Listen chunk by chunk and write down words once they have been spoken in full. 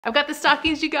I've got the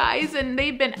stockings, you guys, and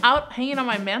they've been out hanging on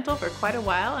my mantle for quite a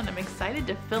while, and I'm excited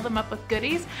to fill them up with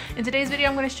goodies. In today's video,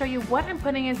 I'm going to show you what I'm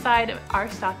putting inside our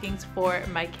stockings for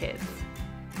my kids.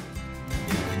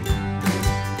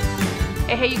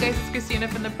 Hey you guys, it's Christina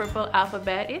from the Purple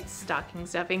Alphabet. It's stocking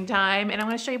stuffing time, and I'm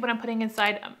going to show you what I'm putting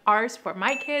inside ours for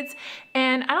my kids.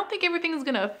 And I don't think everything's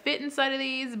going to fit inside of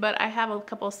these, but I have a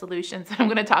couple of solutions that I'm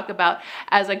going to talk about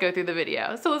as I go through the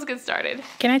video. So let's get started.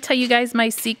 Can I tell you guys my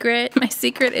secret? My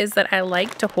secret is that I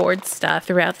like to hoard stuff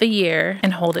throughout the year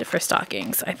and hold it for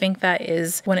stockings. I think that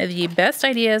is one of the best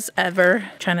ideas ever.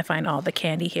 I'm trying to find all the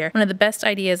candy here. One of the best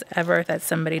ideas ever that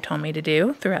somebody told me to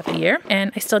do throughout the year,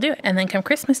 and I still do it. And then come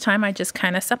Christmas time, I just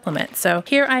kind of supplement. So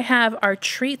here I have our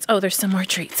treats. Oh, there's some more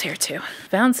treats here too.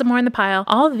 Found some more in the pile.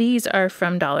 All of these are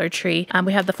from Dollar Tree.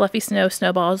 We have the Fluffy Snow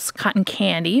Snowballs cotton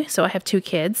candy. So I have 2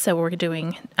 kids, so we're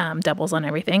doing doubles on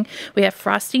everything. We have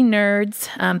Frosty Nerds.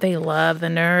 They love the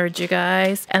Nerds, you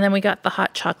guys. And then we got the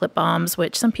hot chocolate bombs,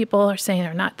 which some people are saying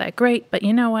are not that great, but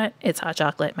you know what? It's hot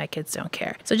chocolate. My kids don't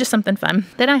care. So just something fun.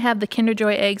 Then I have the Kinder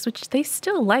Joy eggs, which they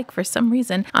still like for some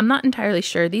reason. I'm not entirely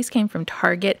sure. These came from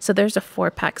Target. So there's a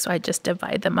 4-pack, so I just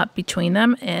divide them up between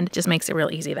them, and it just makes it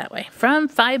real easy that way. From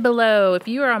Five Below, if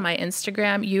you are on my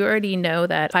Instagram, you already know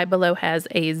that Five Below has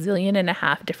a zillion and a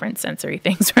half different sensory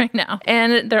things right now,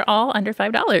 and they're all under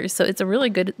 $5, so it's a really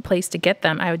good place to get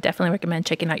them. I would definitely recommend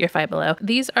checking out your Five Below.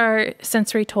 These are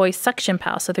sensory toy suction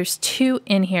pals, so there's 2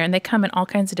 in here, and they come in all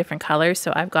kinds of different colors.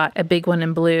 So I've got a big one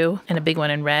in blue and a big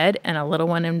one in red, and a little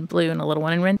one in blue and a little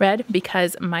one in red,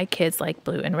 because my kids like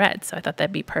blue and red, so I thought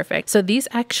that'd be perfect. So these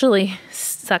actually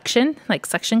suction, like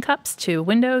suction cups to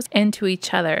windows and to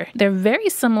each other. They're very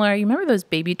similar. You remember those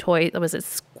baby toys? Was it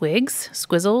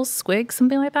Squigs,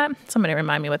 something like that? Somebody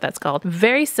remind me what that's called.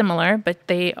 Very similar, but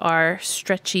they are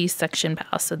stretchy suction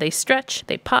pals. So they stretch,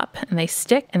 they pop, and they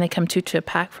stick, and they come 2 to a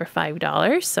pack for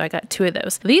 $5. So I got 2 of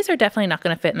those. These are definitely not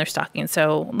going to fit in their stocking.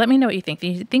 So let me know what you think. Do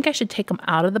you think I should take them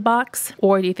out of the box,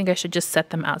 or do you think I should just set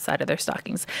them outside of their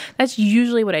stockings? That's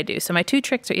usually what I do. So my 2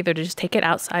 tricks are either to just take it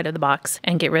outside of the box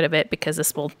and get rid of it, because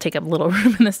this will take up little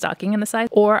room in the stocking in the size,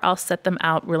 or I'll set them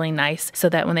out really nice so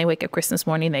that when they wake up Christmas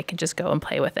morning, they can just go and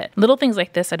play with it. Little things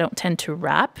like this I don't tend to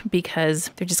wrap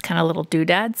because they're just kind of little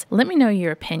doodads. Let me know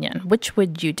your opinion. Which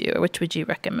would you do, or which would you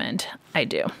recommend I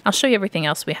do? I'll show you everything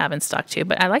else we have in stock too,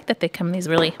 but I like that they come in these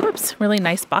really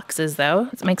nice boxes though.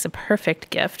 It makes a perfect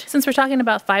gift. Since we're talking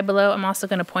about Five Below, I'm also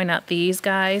going to point out these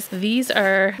guys. These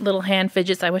are little hand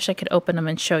fidgets. I wish I could open them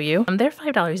and show you. They're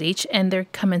 $5 each, and they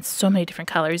come in so many different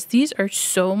colors. These are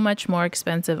so much more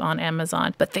expensive on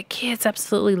Amazon, but the kids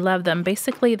absolutely love them.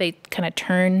 Basically, they kind of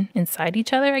turn inside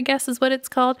each other, I guess is what it's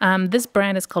called. This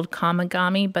brand is called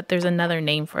Kamigami, but there's another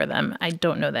name for them. I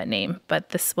don't know that name, but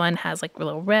this one has like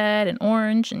little red and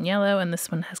orange and yellow, and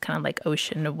this one has kind of like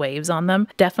ocean waves on them.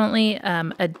 Definitely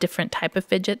a different type of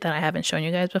fidget that I haven't shown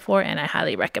you guys before, and I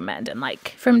highly recommend and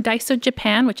like. From Daiso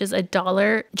Japan, which is a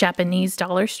Japanese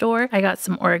dollar store, I got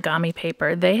some origami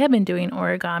paper. They have been doing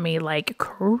origami like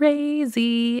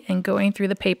crazy and going through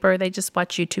the paper. They just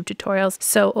watch YouTube tutorials.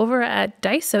 So over at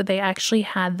Daiso, they actually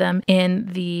had them in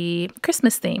the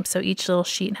Christmas theme. So each little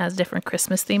sheet has different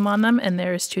Christmas theme on them, and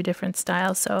there's 2 different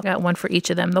styles. So I got one for each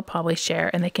of them. They'll probably share,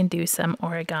 and they can do some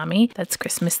origami that's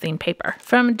Christmas themed paper.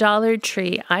 From Dollar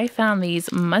Tree, I found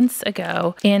these months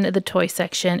ago in the toy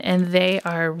section, and they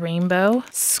are rainbow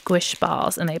squish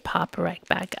balls, and they pop right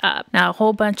back up. Now a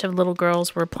whole bunch of little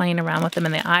girls were playing around with them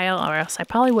in the aisle, or else I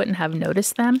probably wouldn't have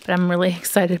noticed them, but I'm really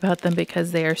excited about them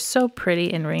because they are so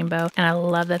pretty in rainbow, and I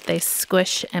love that they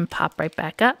squish and pop right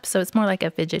back up. So it's more like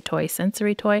a fidget toy,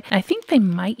 sensory toy. I think they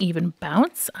might even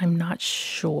bounce. I'm not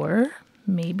sure.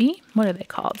 Maybe. What are they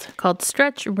called? Called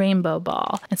Stretch Rainbow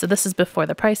Ball. And so this is before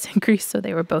the price increase, so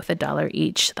they were both $1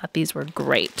 each. Thought these were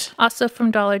great. Also from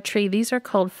Dollar Tree, these are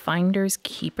called Finders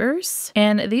Keepers.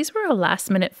 And these were a last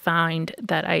minute find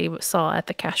that I saw at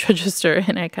the cash register,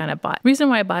 and I kind of bought. Reason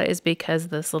why I bought it is because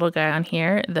this little guy on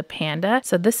here, the panda.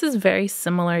 So this is very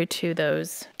similar to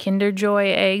those Kinder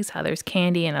Joy eggs, how there's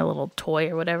candy and a little toy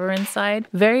or whatever inside.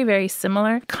 Very, very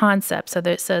similar concept. So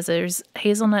it says there's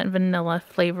hazelnut vanilla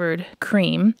flavored cream,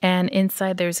 and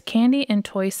inside there's candy and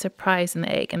toy surprise in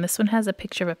the egg. And this one has a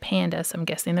picture of a panda, so I'm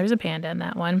guessing there's a panda in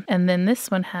that one. And then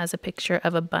this one has a picture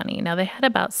of a bunny. Now they had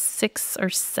about 6 or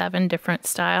 7 different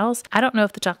styles. I don't know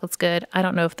if the chocolate's good. I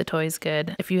don't know if the toy's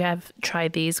good. If you have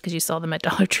tried these because you saw them at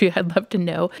Dollar Tree, I'd love to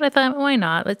know. But I thought, why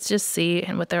not? Let's just see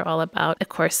and what they're all about. Of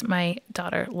course, my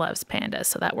daughter loves pandas,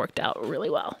 so that worked out really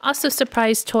well. Also,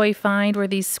 surprise toy find were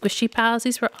these squishy pals.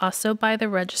 These were also by the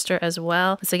register as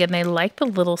well. So again, they like the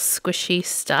little squishy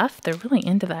stuff. They're really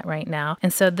into that right now.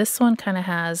 And so this one kind of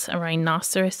has a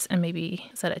rhinoceros and maybe,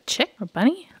 is that a chick or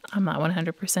bunny? I'm not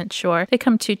 100% sure. They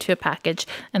come two to a package.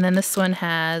 And then this one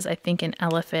has, I think, an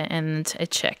elephant and a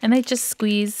chick. And they just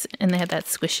squeeze and they have that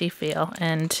squishy feel.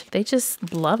 And they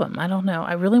just love them. I don't know.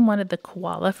 I really wanted the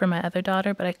koala for my other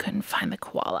daughter, but I couldn't find the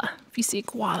koala. If you see a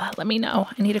koala, let me know.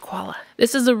 I need a koala.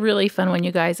 This is a really fun one,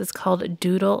 you guys. It's called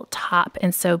Doodle Top.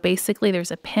 And so basically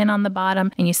there's a pin on the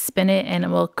bottom and you spin it and it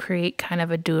will create kind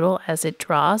of a doodle as it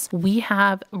draws. We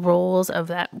have rolls of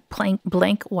that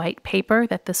blank white paper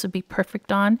that this would be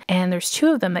perfect on. And there's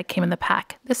two of them that came in the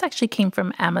pack. This actually came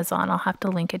from Amazon. I'll have to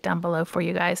link it down below for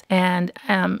you guys. And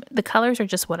the colors are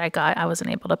just what I got. I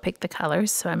wasn't able to pick the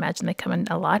colors, so I imagine they come in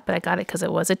a lot, but I got it because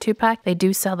it was a 2-pack. They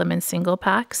do sell them in single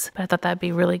packs, but I thought that'd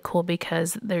be really cool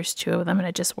because there's two of them and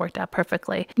it just worked out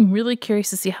perfectly. I'm really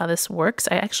curious to see how this works.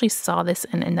 I actually saw this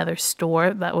in another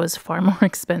store that was far more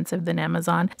expensive than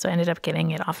Amazon, so I ended up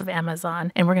getting it off of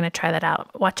Amazon, and we're going to try that out.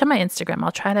 Watch on my Instagram.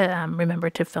 I'll try to remember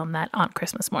to film that on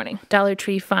Christmas morning. Dollar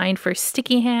Tree find for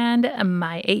sticky hand.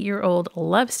 My 8-year-old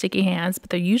loves sticky hands,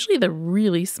 but they're usually the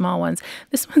really small ones.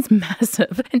 This one's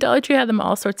massive, and Dollar Tree had them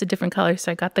all sorts of different colors,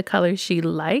 so I got the colors she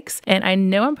likes, and I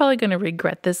know I'm probably going to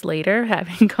regret this later,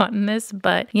 having gotten this,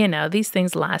 but you know, these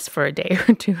things last for a day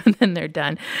or two and then they're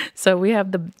done. So we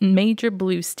have the major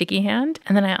blue sticky hand,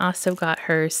 and then I also got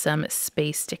her some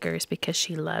space stickers because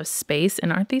she loves space.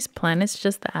 And aren't these planets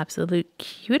just the absolute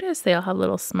cutest? They all have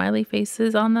little smiley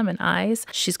faces on them and eyes.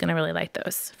 She's gonna really like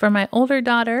those. For my older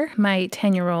daughter, my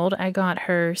 10-year-old, I got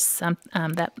her some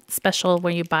that special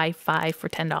where you buy 5 for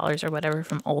 $10 or whatever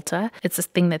from Ulta. It's this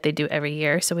thing that they do every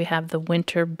year. So we have the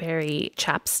winter berry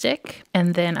chapstick,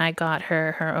 and then I got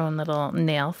her her own little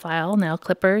nail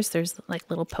clippers. There's like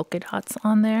little polka dots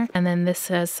on there, and then this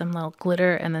has some little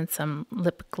glitter and then some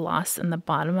lip gloss in the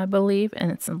bottom, I believe,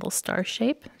 and it's a little star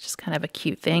shape. Just kind of a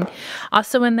cute thing.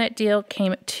 Also in that deal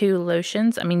came 2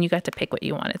 lotions. I mean, you got to pick what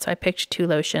you wanted, so I picked 2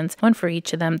 lotions, one for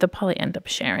each of them. They'll probably end up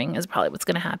sharing is probably what's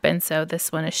going to happen. So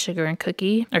this one is sugar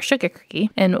cookie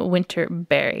and winter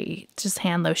berry, just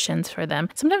hand lotions for them.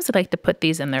 Sometimes I like to put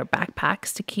these in their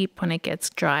backpacks to keep when it gets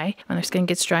dry, when their skin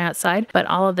gets dry outside, but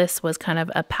all of this was kind of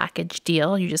a package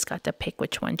deal. You just got to pick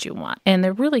which ones you want, and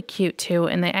they're really cute too.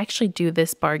 And they actually do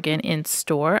this bargain in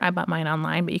store. I bought mine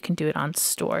online, but you can do it on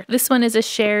store. This one is a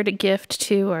shared gift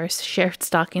too, or shared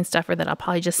stocking stuffer that I'll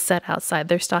probably just set outside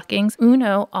their stockings.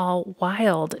 Uno All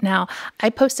Wild. Now I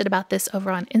posted about this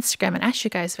over on Instagram and asked you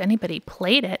guys if anybody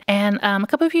played it, and a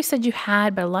couple of you said you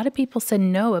had, but a lot of people said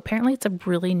no. Apparently it's a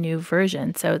really new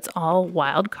version, so it's all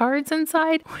wild cards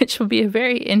inside, which will be a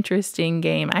very interesting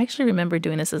game. I actually remember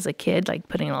doing this as a kid, like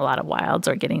putting in a lot of wilds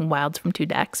or getting wilds from 2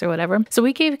 decks or whatever. So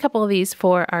we gave a couple of these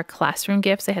for our classroom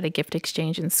gifts. They had a gift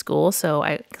exchange in school, so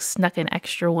I snuck an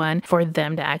extra one for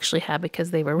them to actually have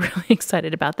because they were really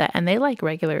excited about that, and they like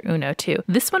regular Uno too.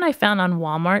 This one I found on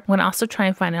Walmart. I'm gonna also try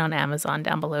and find it on Amazon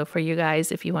down below for you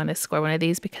guys if you want to score one of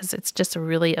these, because it's just a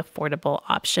really affordable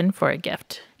option for a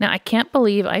gift. Now I can't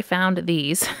believe I found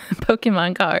these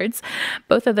Pokemon cards.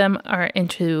 Both of them are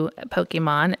into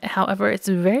Pokemon. However, it's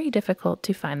very difficult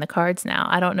to find the cards now.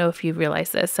 I don't know if you've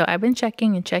realized this. So I've been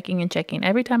checking and checking and checking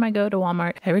every time I go to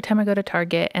Walmart, every time I go to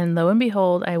Target, and lo and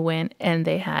behold, I went and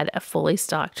they had a fully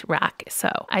stocked rack. So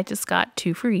I just got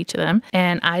 2 for each of them,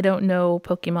 and I don't know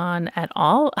Pokemon at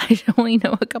all. I only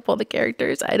know a couple of the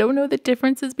characters. I don't know the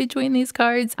differences between these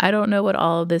cards. I don't know what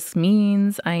all of this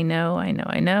means. I know.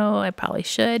 I probably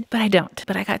should, but I don't.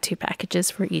 But I got 2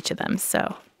 packages for each of them,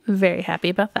 so very happy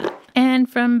about that.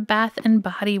 And from Bath and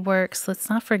Body Works, let's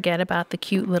not forget about the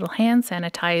cute little hand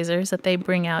sanitizers that they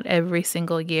bring out every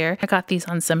single year. I got these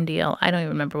on some deal. I don't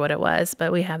even remember what it was,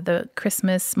 but we have the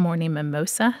Christmas Morning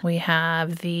Mimosa. We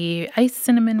have the Iced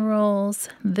Cinnamon Rolls.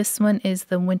 This one is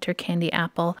the Winter Candy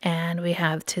Apple, and we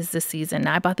have 'Tis the Season.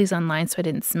 Now, I bought these online, so I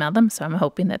didn't smell them, so I'm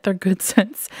hoping that they're good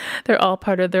since they're all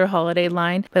part of their holiday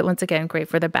line. But once again, great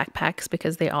for their backpacks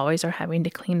because they always are having to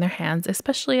clean their hands,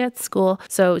 especially at school.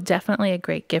 So definitely a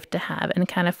great gift to have, and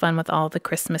kind of fun with all the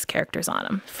Christmas characters on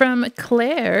them. From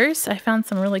Claire's, I found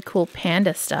some really cool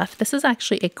panda stuff. This is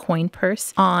actually a coin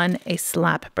purse on a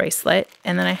slap bracelet,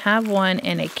 and then I have one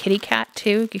in a kitty cat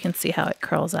too. You can see how it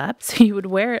curls up. So you would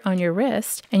wear it on your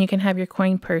wrist and you can have your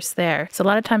coin purse there. So a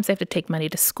lot of times they have to take money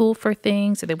to school for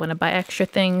things, or they want to buy extra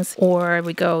things, or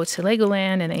we go to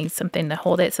Legoland and they need something to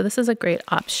hold it. So this is a great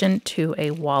option to a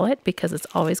wallet because it's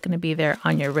always going to be there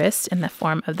on your wrist in the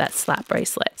form of that slap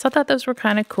bracelet. So I thought those were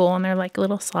kind of cool. comfortable and they're like a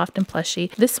little soft and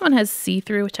plushy. This one has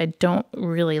see-through, which I don't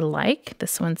really like.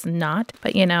 This one's not,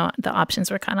 but you know, the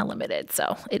options were kind of limited,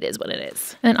 so it is what it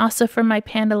is. And also for my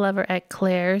panda lover at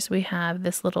Claire's, we have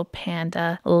this little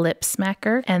panda lip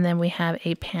smacker, and then we have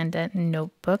a panda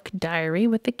notebook diary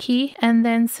with the key, and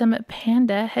then some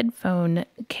panda headphone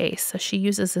case. So she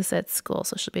uses this at school,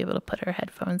 so she'll be able to put her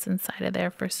headphones inside of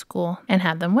there for school and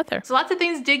have them with her. So lots of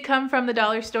things did come from the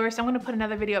dollar store, so I'm going to put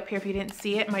another video up here if you didn't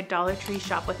see it. My Dollar Tree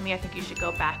shop with me. I think you should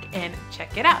go back and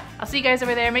check it out. I'll see you guys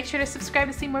over there. Make sure to subscribe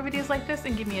to see more videos like this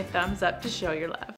and give me a thumbs up to show your love.